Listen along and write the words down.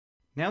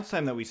Now it's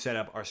time that we set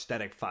up our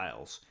static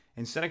files.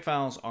 And static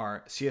files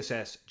are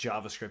CSS,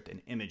 JavaScript,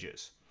 and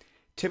images.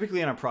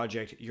 Typically on a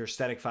project, your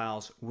static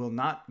files will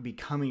not be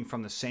coming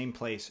from the same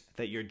place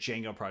that your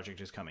Django project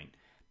is coming.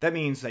 That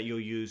means that you'll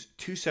use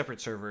two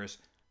separate servers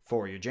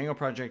for your Django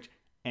project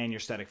and your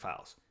static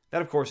files.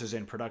 That, of course, is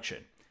in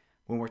production.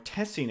 When we're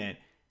testing it,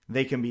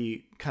 they can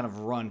be kind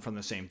of run from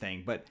the same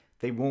thing, but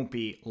they won't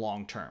be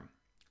long-term.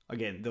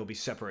 Again, they'll be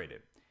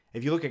separated.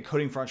 If you look at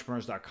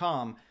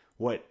codingforentrepreneurs.com,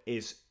 what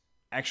is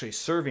actually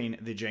serving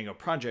the Django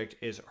project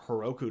is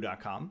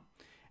Heroku.com.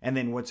 And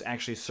then what's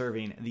actually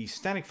serving the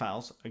static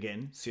files,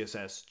 again,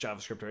 CSS,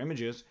 JavaScript, or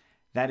images,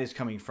 that is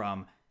coming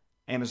from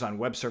Amazon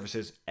Web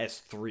Services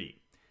S3.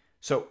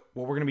 So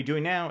what we're going to be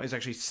doing now is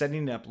actually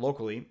setting it up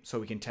locally so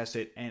we can test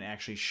it and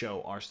actually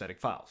show our static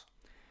files.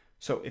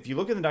 So if you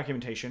look at the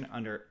documentation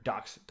under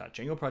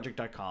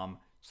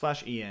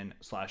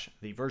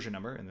docs.djangoproject.com/en/the version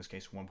number, in this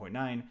case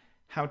 1.9,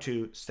 how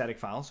to static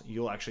files,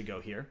 you'll actually go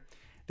here.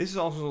 This is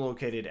also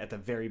located at the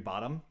very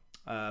bottom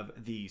of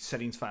the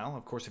settings file.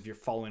 Of course, if you're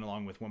following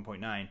along with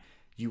 1.9,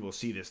 you will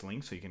see this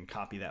link, so you can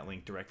copy that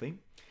link directly.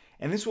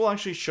 And this will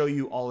actually show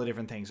you all the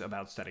different things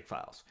about static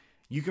files.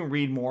 You can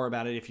read more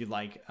about it if you'd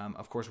like.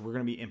 Of course, we're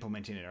going to be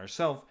implementing it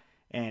ourselves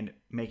and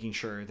making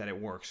sure that it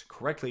works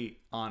correctly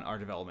on our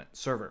development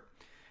server.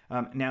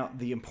 Now,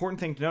 the important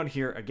thing to note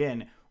here,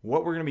 again,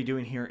 what we're going to be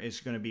doing here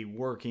is going to be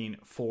working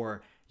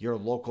for your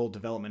local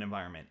development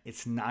environment.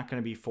 It's not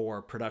going to be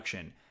for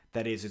production.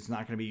 That is, it's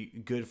not going to be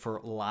good for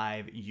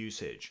live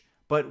usage.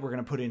 But we're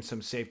going to put in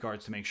some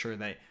safeguards to make sure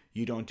that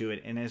you don't do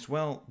it. And as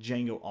well,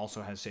 Django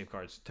also has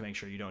safeguards to make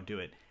sure you don't do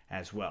it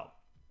as well.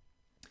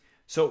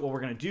 So what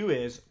we're going to do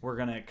is we're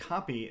going to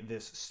copy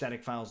this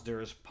static files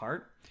DIRs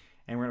part,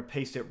 and we're going to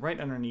paste it right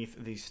underneath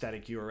the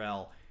static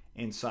URL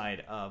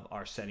inside of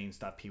our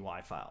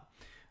settings.py file.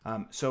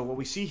 So what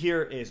we see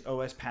here is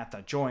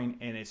ospath.join,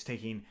 and it's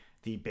taking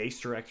the base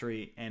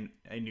directory and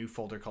a new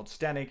folder called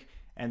static,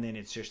 and then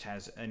it just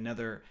has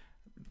another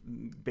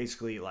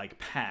basically like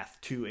path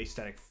to a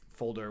static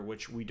folder,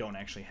 which we don't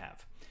actually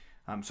have.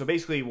 So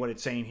basically what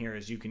it's saying here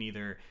is you can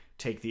either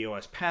take the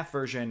OS path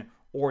version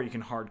or you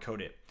can hard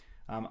code it.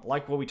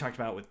 Like what we talked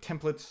about with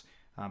templates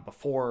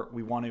before,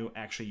 we want to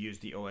actually use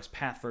the OS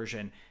path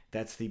version.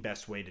 That's the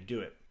best way to do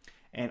it.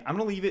 And I'm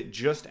going to leave it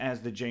just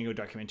as the Django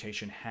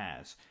documentation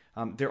has.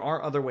 There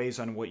are other ways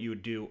on what you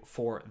would do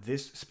for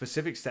this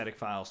specific static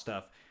file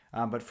stuff,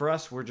 but for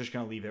us, we're just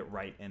going to leave it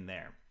right in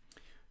there.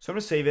 So I'm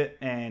going to save it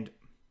and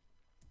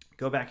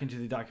go back into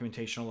the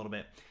documentation a little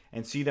bit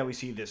and see that we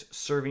see this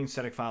serving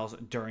static files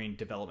during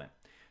development.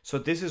 So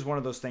this is one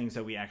of those things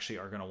that we actually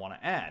are going to want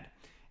to add.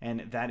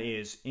 And that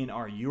is in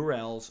our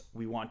URLs,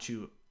 we want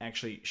to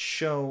actually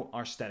show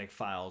our static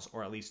files,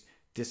 or at least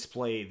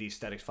display these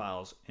static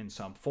files in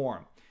some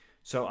form.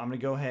 So I'm going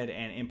to go ahead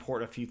and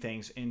import a few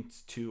things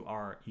into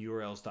our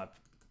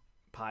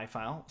urls.py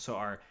file. So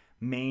our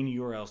main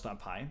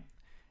urls.py.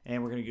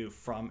 And we're going to go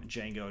from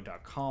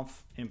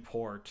django.conf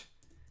import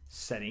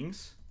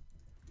settings.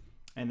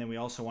 And then we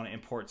also want to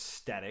import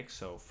static.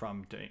 So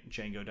from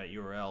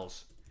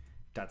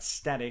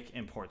django.urls.static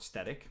import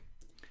static.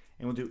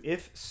 And we'll do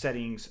if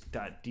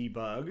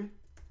settings.debug.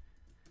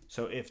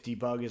 So if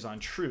debug is on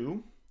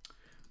true,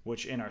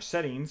 which in our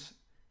settings,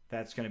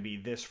 that's going to be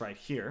this right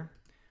here,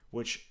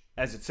 which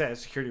as it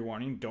says, security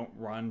warning, don't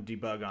run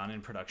debug on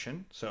in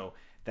production. So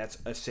that's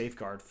a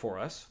safeguard for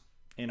us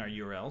in our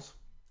URLs.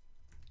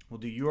 We'll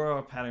do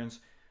URL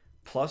patterns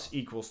plus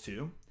equals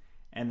to,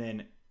 and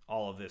then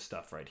all of this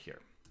stuff right here.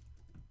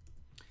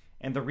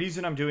 And the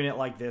reason I'm doing it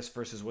like this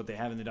versus what they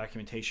have in the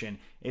documentation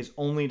is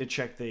only to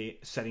check the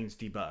settings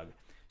debug.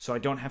 So I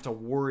don't have to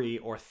worry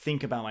or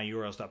think about my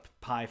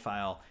urls.py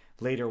file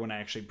later when I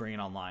actually bring it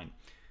online.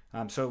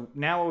 So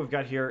now what we've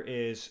got here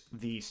is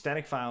the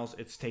static files.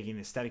 It's taking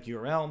the static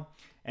URL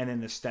and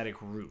then the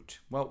static root.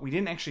 Well, we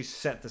didn't actually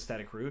set the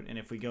static root, and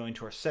if we go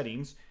into our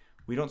settings,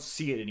 we don't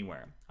see it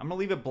anywhere. I'm going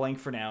to leave it blank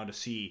for now to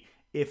see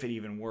if it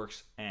even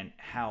works and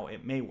how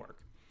it may work.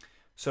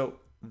 So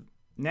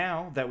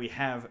now that we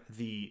have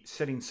the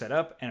settings set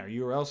up and our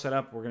URL set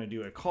up, we're going to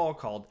do a call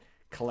called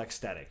collect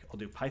static. I'll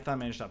do python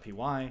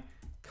manage.py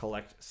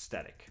collect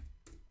static.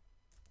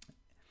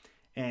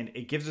 And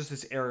it gives us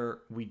this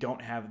error, we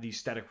don't have the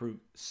static root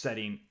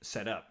setting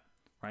set up,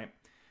 right?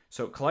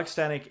 So collect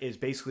static is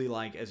basically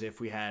like as if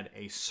we had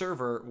a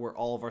server where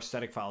all of our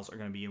static files are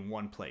going to be in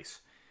one place.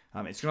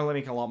 It's going to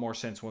make a lot more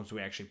sense once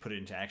we actually put it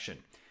into action.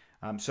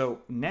 So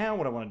now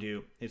what I want to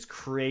do is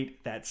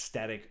create that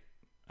static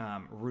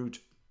root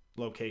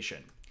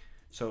location.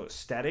 So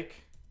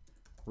static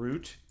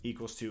root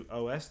equals to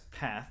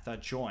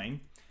ospath.join.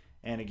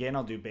 And again,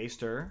 I'll do base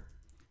dir,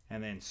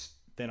 and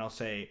then I'll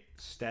say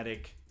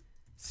static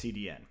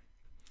CDN.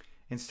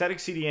 And static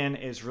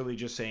CDN is really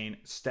just saying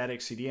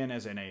static CDN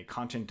as in a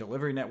content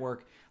delivery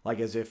network,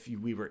 like as if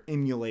we were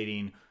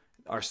emulating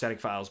our static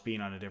files being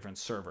on a different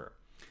server.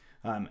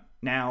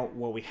 Now,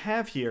 what we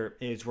have here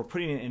is we're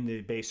putting it in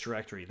the base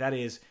directory. That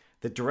is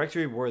the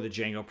directory where the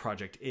Django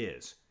project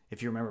is.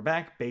 If you remember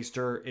back, base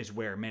dir is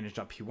where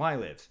manage.py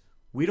lives.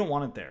 We don't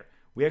want it there.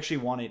 We actually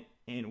want it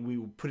and we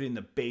will put it in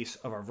the base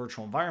of our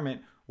virtual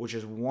environment, which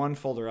is one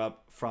folder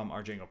up from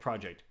our Django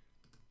project.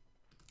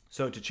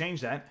 So to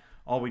change that,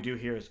 all we do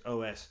here is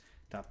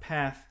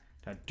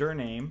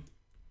os.path.dir_name.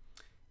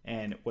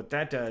 And what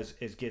that does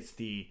is gets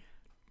the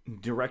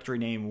directory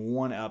name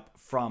one up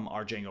from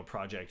our Django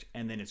project,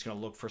 and then it's going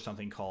to look for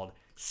something called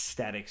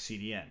static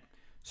CDN.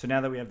 So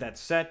now that we have that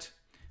set,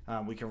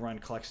 we can run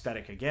collect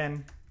static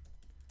again,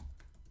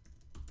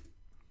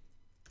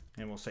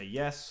 and we'll say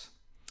yes,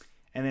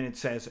 and then it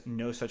says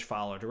no such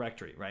file or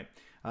directory, right?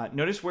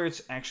 Notice where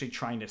it's actually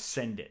trying to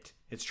send it.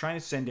 It's trying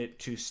to send it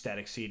to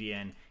static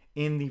CDN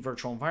in the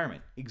virtual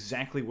environment,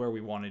 exactly where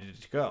we wanted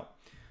it to go.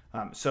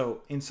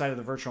 So inside of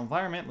the virtual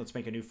environment, let's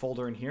make a new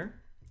folder in here,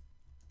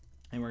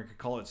 and we're going to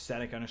call it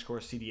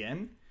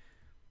static_CDN.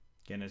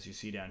 Again, as you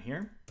see down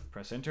here,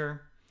 press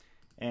enter,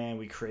 and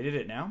we created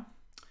it now.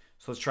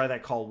 So let's try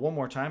that call one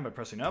more time by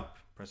pressing up,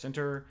 press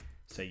enter,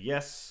 say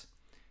yes,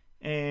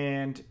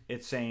 and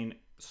it's saying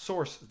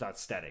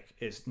source.static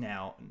is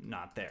now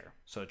not there.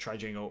 So try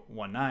Django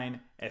 1.9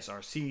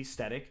 src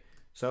static.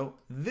 So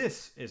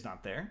this is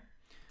not there.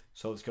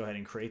 So let's go ahead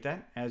and create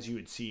that. As you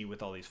would see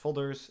with all these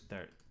folders,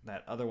 that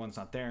other one's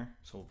not there.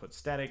 So we'll put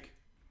static,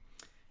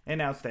 and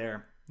now it's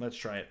there. Let's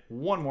try it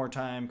one more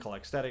time,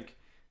 collect static,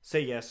 say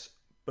yes,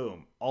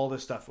 boom. All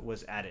this stuff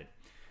was added.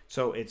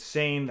 So it's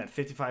saying that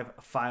 55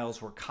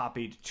 files were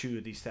copied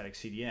to the static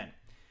CDN.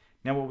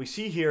 Now what we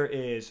see here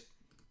is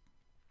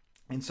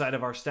inside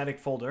of our static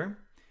folder,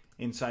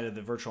 inside of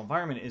the virtual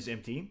environment is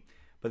empty,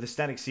 but the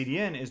static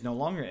CDN is no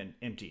longer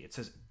empty. It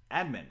says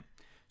admin.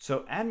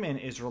 So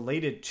admin is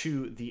related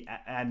to the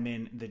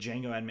admin, the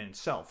Django admin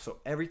itself. So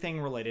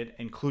everything related,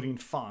 including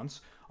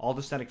fonts, all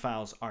the static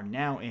files are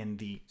now in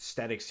the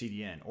static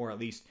CDN, or at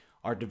least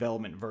our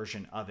development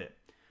version of it.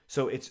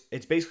 So it's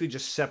basically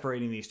just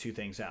separating these two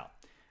things out.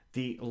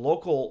 The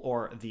local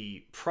or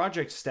the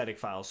project static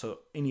files, so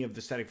any of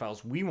the static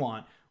files we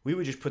want, we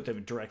would just put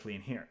them directly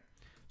in here.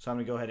 So I'm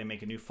going to go ahead and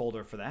make a new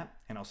folder for that,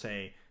 and I'll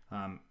say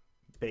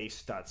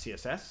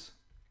base.css,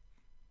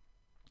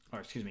 or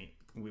excuse me,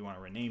 we want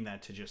to rename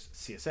that to just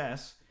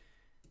CSS,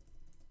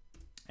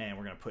 and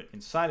we're going to put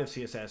inside of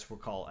CSS, we'll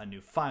call a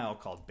new file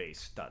called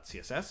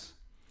base.css,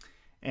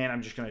 and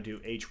I'm just going to do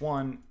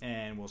h1,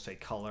 and we'll say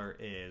color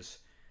is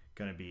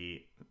going to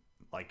be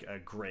like a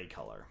gray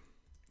color,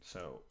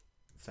 so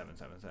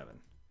 777.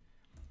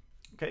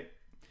 Okay,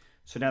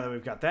 so now that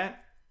we've got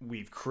that,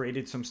 we've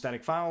created some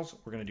static files.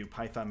 We're going to do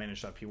python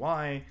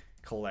manage.py,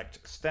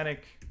 collect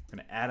static. We're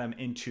going to add them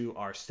into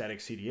our static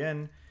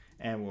CDN,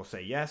 and we'll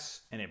say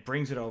yes, and it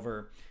brings it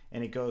over,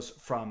 and it goes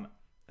from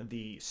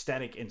the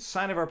static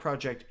inside of our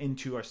project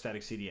into our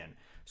static CDN.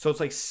 So it's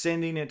like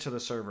sending it to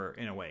the server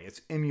in a way. It's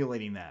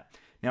emulating that.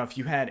 Now, if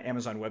you had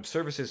Amazon Web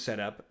Services set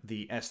up,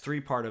 the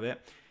S3 part of it,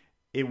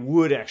 it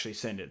would actually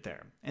send it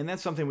there. And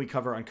that's something we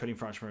cover on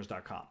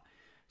codingforentrepreneurs.com.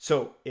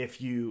 So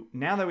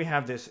now that we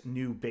have this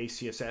new base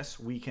CSS,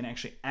 we can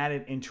actually add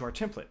it into our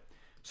template.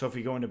 So if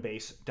we go into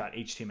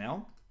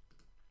base.html,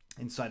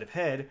 inside of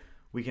head,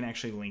 we can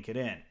actually link it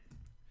in.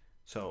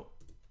 So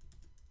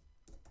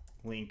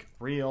link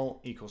real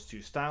equals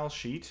to style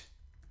sheet,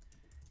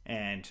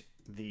 and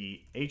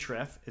the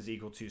href is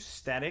equal to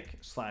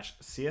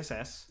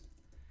static/CSS.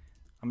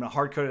 I'm going to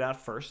hard code it out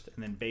first,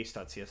 and then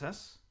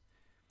base.css.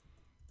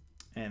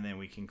 And then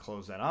we can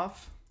close that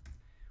off.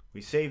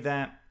 We save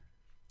that.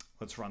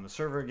 Let's run the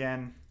server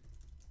again.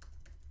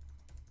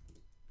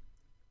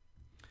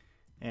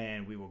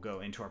 And we will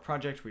go into our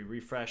project. We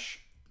refresh.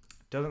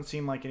 Doesn't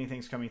seem like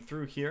anything's coming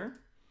through here.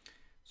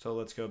 So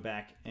let's go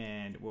back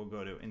and we'll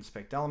go to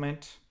inspect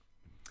element.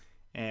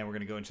 And we're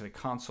going to go into the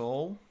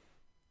console,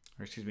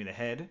 or excuse me, the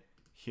head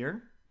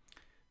here.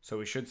 So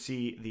we should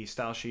see the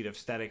style sheet of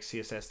static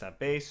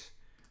css.base.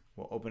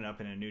 We'll open it up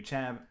in a new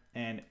tab.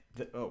 And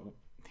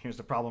here's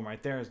the problem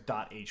right there is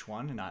 .h1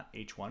 and not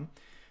h1.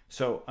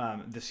 So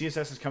the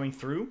CSS is coming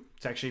through.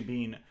 It's actually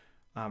being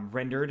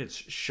rendered. It's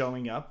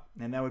showing up.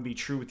 And that would be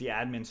true with the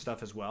admin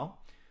stuff as well.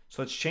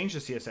 So let's change the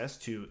CSS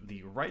to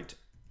the right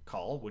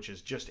call, which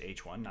is just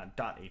h1, not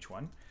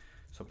 .h1.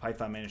 So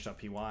python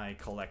manage.py,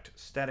 collect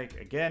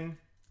static again.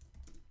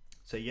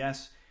 Say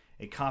yes.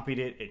 It copied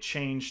it. It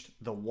changed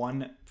the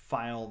one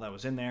file that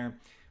was in there.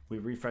 We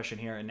refresh in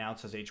here, and now it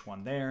says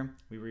h1 there.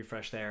 We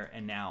refresh there,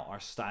 and now our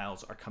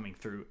styles are coming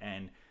through,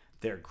 and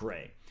they're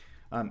gray.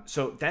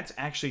 So that's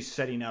actually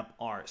setting up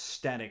our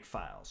static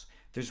files.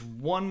 There's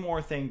one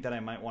more thing that I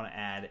might want to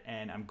add,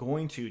 and I'm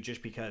going to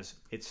just because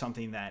it's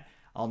something that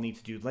I'll need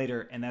to do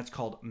later, and that's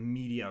called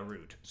media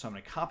root. So I'm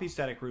going to copy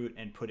static root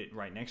and put it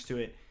right next to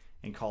it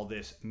and call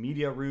this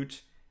media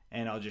root,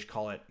 and I'll just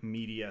call it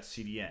media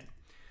CDN.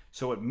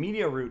 So what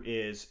media root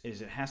is it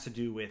has to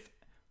do with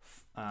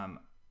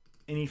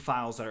any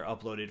files that are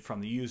uploaded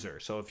from the user.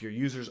 So if your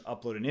users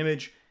upload an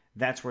image,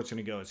 that's where it's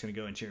going to go. It's going to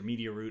go into your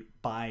media root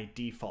by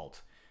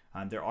default.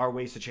 There are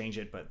ways to change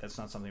it, but that's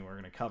not something we're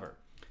going to cover.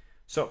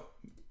 So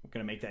we're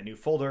going to make that new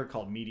folder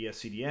called media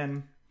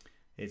CDN.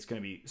 It's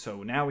going to be,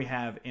 so now we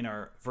have in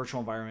our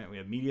virtual environment, we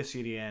have media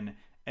CDN,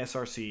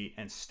 SRC,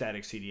 and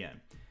static CDN.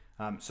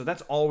 So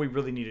that's all we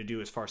really need to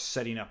do as far as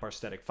setting up our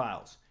static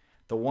files.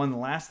 The one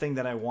last thing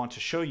that I want to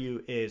show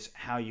you is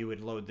how you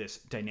would load this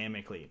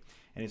dynamically.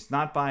 And it's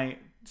not by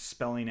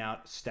spelling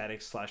out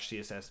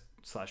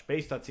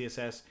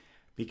static/css/base.css,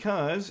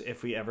 because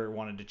if we ever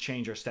wanted to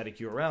change our static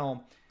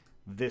URL,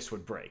 this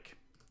would break,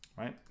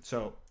 right?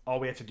 So all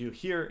we have to do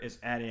here is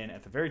add in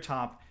at the very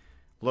top,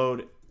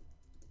 load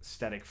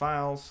static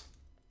files.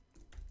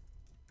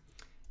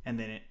 And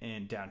then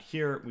down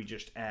here, we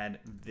just add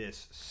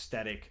this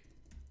static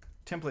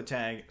template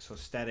tag. So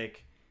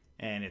static,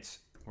 and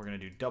we're going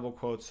to do double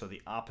quotes, so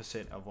the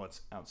opposite of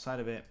what's outside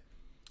of it.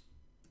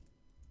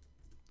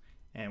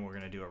 And we're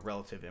going to do a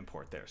relative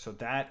import there. So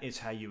that is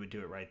how you would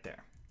do it right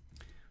there.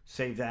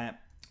 Save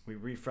that. We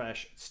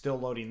refresh. It's still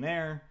loading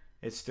there.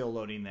 It's still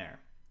loading there,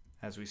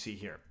 as we see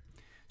here.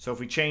 So if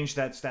we change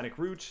that static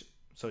root,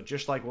 so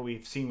just like what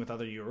we've seen with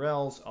other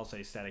URLs, I'll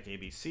say static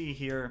ABC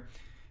here,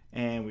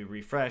 and we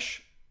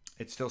refresh,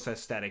 it still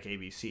says static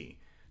ABC.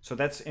 So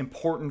that's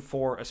important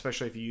for,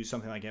 especially if you use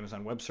something like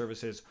Amazon Web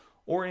Services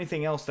or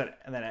anything else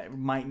that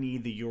might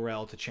need the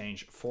URL to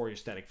change for your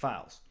static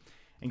files.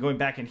 And going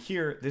back in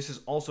here, this is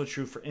also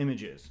true for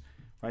images,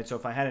 right? So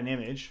if I had an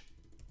image,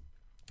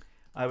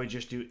 I would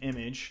just do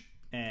image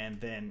and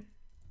then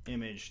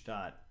image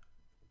dot,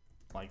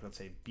 like let's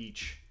say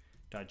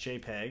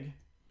beach.jpg,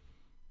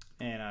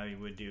 and I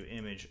would do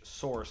image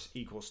source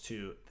equals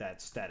to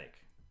that static.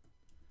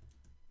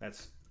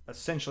 That's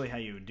essentially how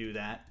you would do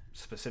that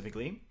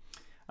specifically.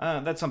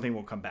 That's something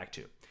we'll come back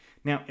to.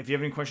 Now, if you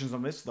have any questions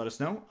on this, let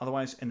us know.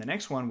 Otherwise, in the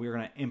next one, we're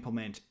going to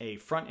implement a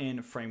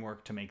front-end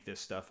framework to make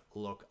this stuff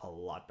look a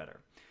lot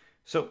better.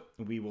 So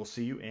we will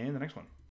see you in the next one.